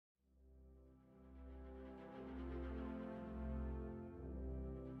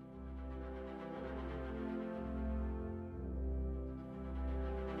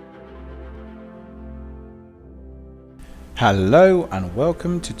Hello and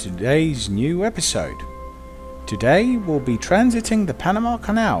welcome to today's new episode. Today we'll be transiting the Panama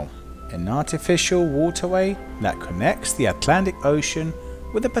Canal, an artificial waterway that connects the Atlantic Ocean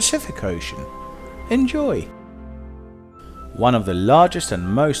with the Pacific Ocean. Enjoy! One of the largest and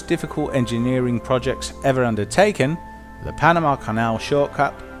most difficult engineering projects ever undertaken, the Panama Canal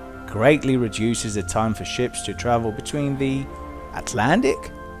shortcut greatly reduces the time for ships to travel between the Atlantic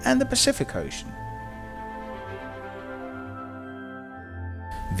and the Pacific Ocean.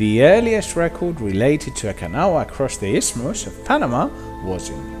 The earliest record related to a canal across the Isthmus of Panama was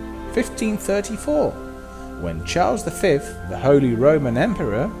in 1534, when Charles V, the Holy Roman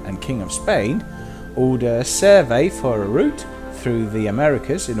Emperor and King of Spain, ordered a survey for a route through the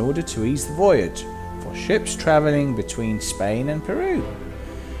Americas in order to ease the voyage for ships traveling between Spain and Peru.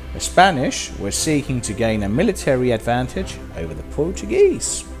 The Spanish were seeking to gain a military advantage over the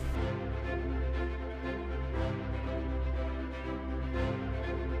Portuguese.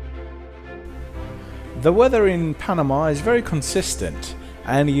 The weather in Panama is very consistent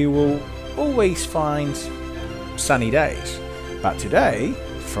and you will always find sunny days. But today,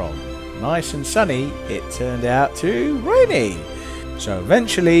 from nice and sunny, it turned out to rainy. So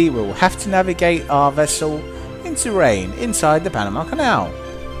eventually we'll have to navigate our vessel into rain inside the Panama Canal.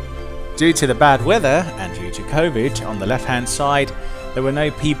 Due to the bad weather and due to COVID, on the left hand side there were no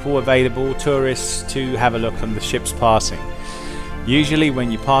people available, tourists, to have a look on the ships passing. Usually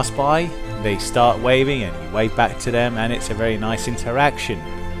when you pass by, they start waving and you wave back to them, and it's a very nice interaction.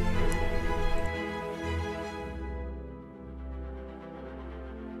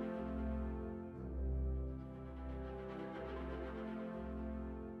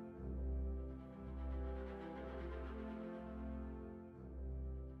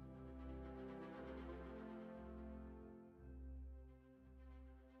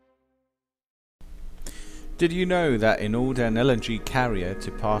 Did you know that in order an LNG carrier to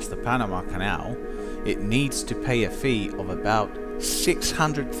pass the Panama Canal, it needs to pay a fee of about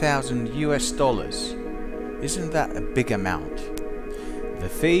 $600,000 US? Isn't that a big amount? The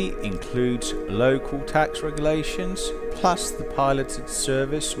fee includes local tax regulations plus the piloted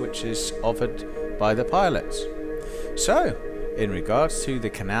service which is offered by the pilots. So, in regards to the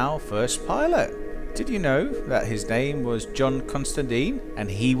canal first pilot, did you know that his name was John Constantine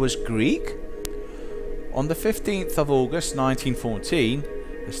and he was Greek? On the 15th of August 1914,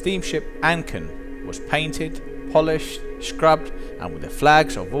 the steamship Ancon was painted, polished, scrubbed, and with the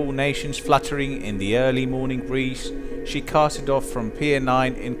flags of all nations fluttering in the early morning breeze, she casted off from Pier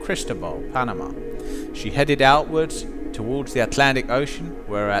 9 in Cristobal, Panama. She headed outwards towards the Atlantic Ocean,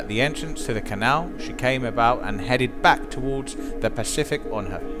 where at the entrance to the canal she came about and headed back towards the Pacific on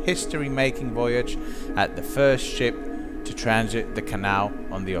her history-making voyage at the first ship to transit the canal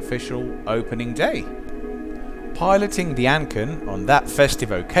on the official opening day. Piloting the Ancon on that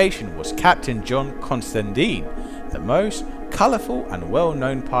festive occasion was Captain John Constantine, the most colourful and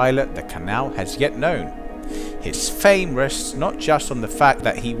well-known pilot the canal has yet known. His fame rests not just on the fact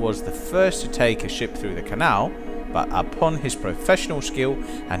that he was the first to take a ship through the canal, but upon his professional skill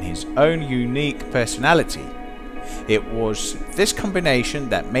and his own unique personality. It was this combination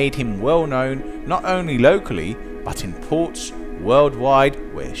that made him well known not only locally, but in ports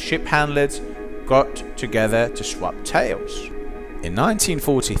worldwide where ship handlers got together to swap tales. In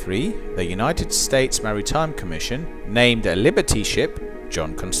 1943, the United States Maritime Commission named a Liberty ship,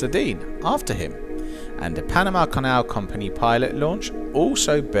 John Constantine, after him, and the Panama Canal Company pilot launch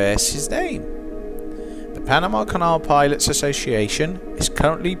also bears his name. The Panama Canal Pilots Association is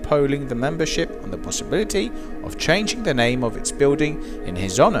currently polling the membership on the possibility of changing the name of its building in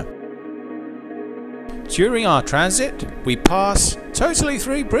his honor. During our transit, we pass totally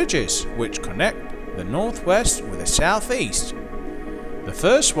 3 bridges which connect the northwest with the southeast. The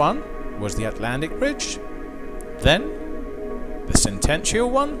first one was the Atlantic Bridge, then the Centennial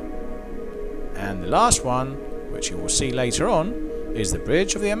one, and the last one, which you will see later on, is the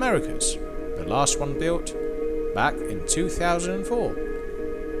Bridge of the Americas, the last one built back in 2004.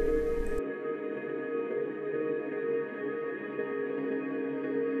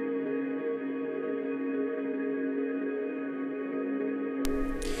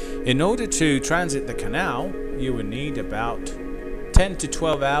 In order to transit the canal, you will need about 10 to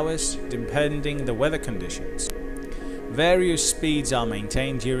 12 hours depending the weather conditions. Various speeds are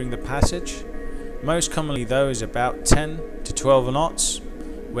maintained during the passage, most commonly those about 10 to 12 knots,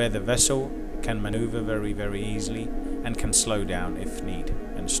 where the vessel can maneuver very easily and can slow down if need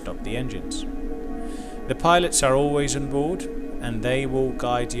and stop the engines. The pilots are always on board and they will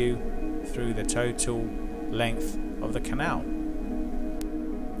guide you through the total length of the canal.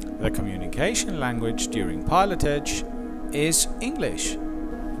 The communication language during pilotage is English.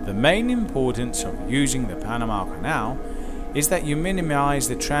 The main importance of using the Panama Canal is that you minimize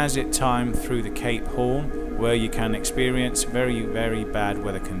the transit time through the Cape Horn, where you can experience very bad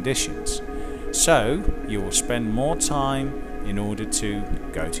weather conditions. So you will spend more time in order to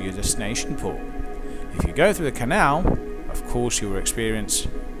go to your destination port. If you go through the canal, of course you will experience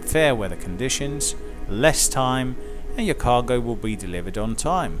fair weather conditions, less time, and your cargo will be delivered on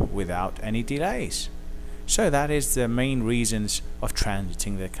time without any delays. So that is the main reasons of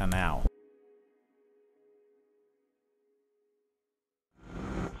transiting the canal.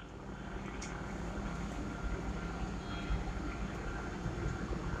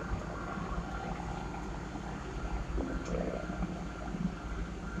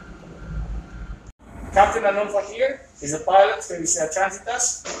 Captain Arnulfo here is a pilot who is transit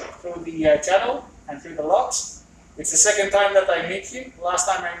us through the channel and through the locks. It's the second time that I meet him. Last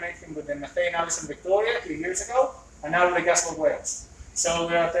time I met him with the Methane Alice and Victoria 2 years ago, and now with the Gasol Wales. So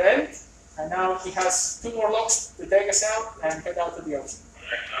we're at the end, and now he has 2 more locks to take us out and head out to the ocean.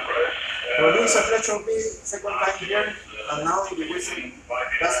 For me, it's a pleasure to be second time here, and now in the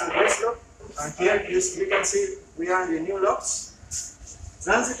Gasol Wales lock. And here you can see we are in the new locks.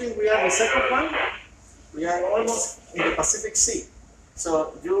 Transiting, we are in the second one. We are almost in the Pacific Sea.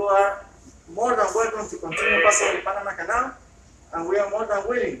 So you are more than welcome to continue passing the Panama Canal, and we are more than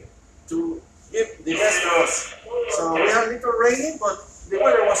willing to give the best for us. So we have a little raining, but the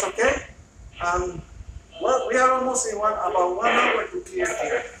weather was okay. Well, we are almost in about 1 hour to clear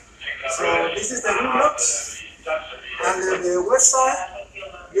here. So this is the new locks, and on the west side,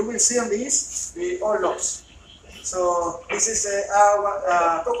 you will see on the east the old locks. So this is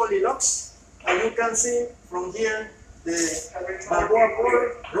our Cocoli locks. And you can see from here the Balboa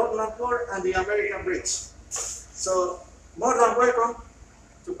Port, Rotterdam Port, and the American Bridge. So more than welcome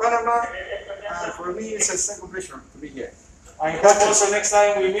to Panama, and for me it's a second pleasure to be here. I hope also next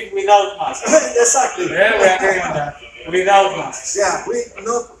time we meet without masks. Exactly. Yeah, we agree on that. Without masks. Yeah,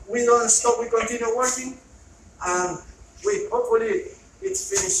 we don't stop. We continue working, and we hopefully it's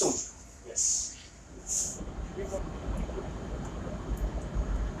finished soon. Yes.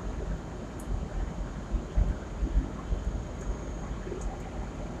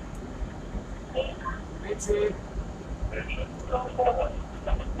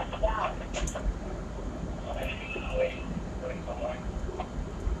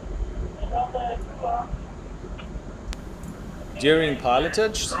 During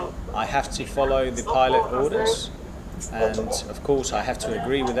pilotage, I have to follow the pilot orders, and of course I have to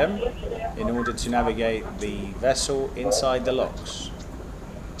agree with them in order to navigate the vessel inside the locks.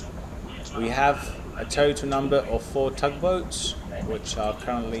 We have a total number of 4 tugboats which are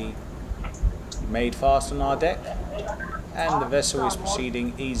currently made fast on our deck, and the vessel is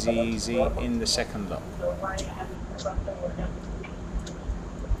proceeding easy in the second lock.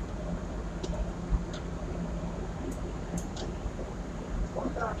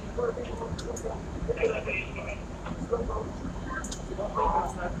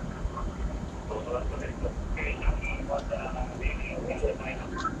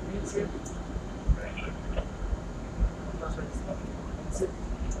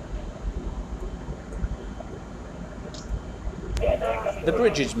 The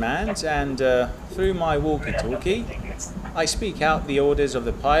bridge is manned, and through my walkie-talkie I speak out the orders of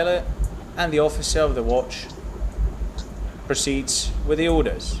the pilot, and the officer of the watch proceeds with the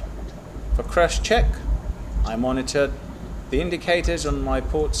orders. For crash check, I monitor the indicators on my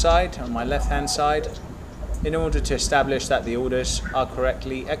port side, on my left hand side, in order to establish that the orders are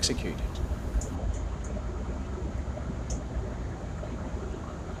correctly executed.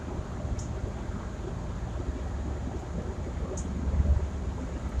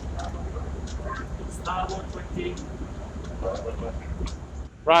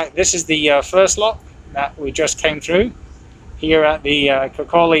 Right, this is the first lock that we just came through here at the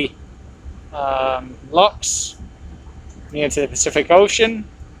Cocoli locks near to the Pacific Ocean.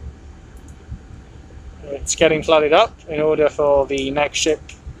 It's getting flooded up in order for the next ship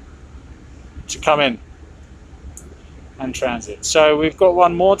to come in and transit. So we've got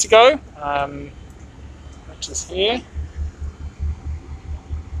one more to go, which is here.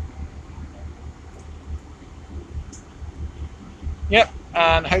 Yep,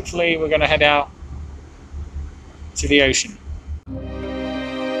 and hopefully we're going to head out to the ocean.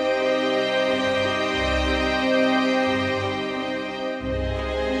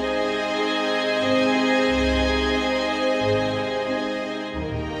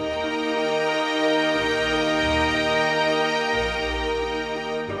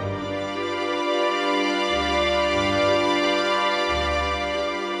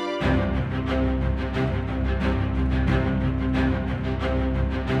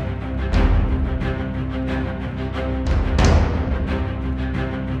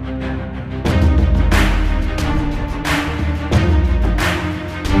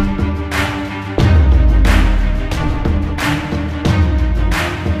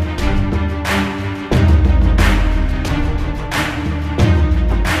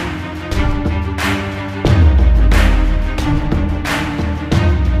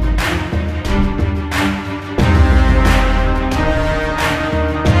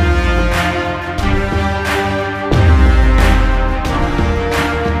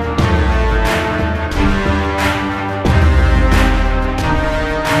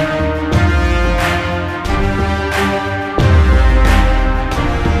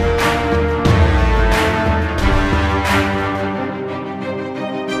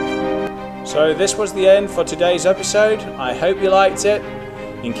 So this was the end for today's episode. I hope you liked it.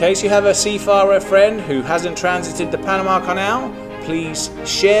 In case you have a seafarer friend who hasn't transited the Panama Canal, please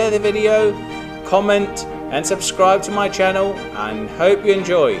share the video, comment and subscribe to my channel, and hope you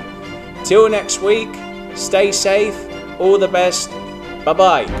enjoy. Till next week, stay safe, all the best, bye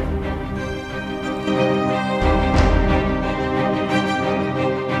bye.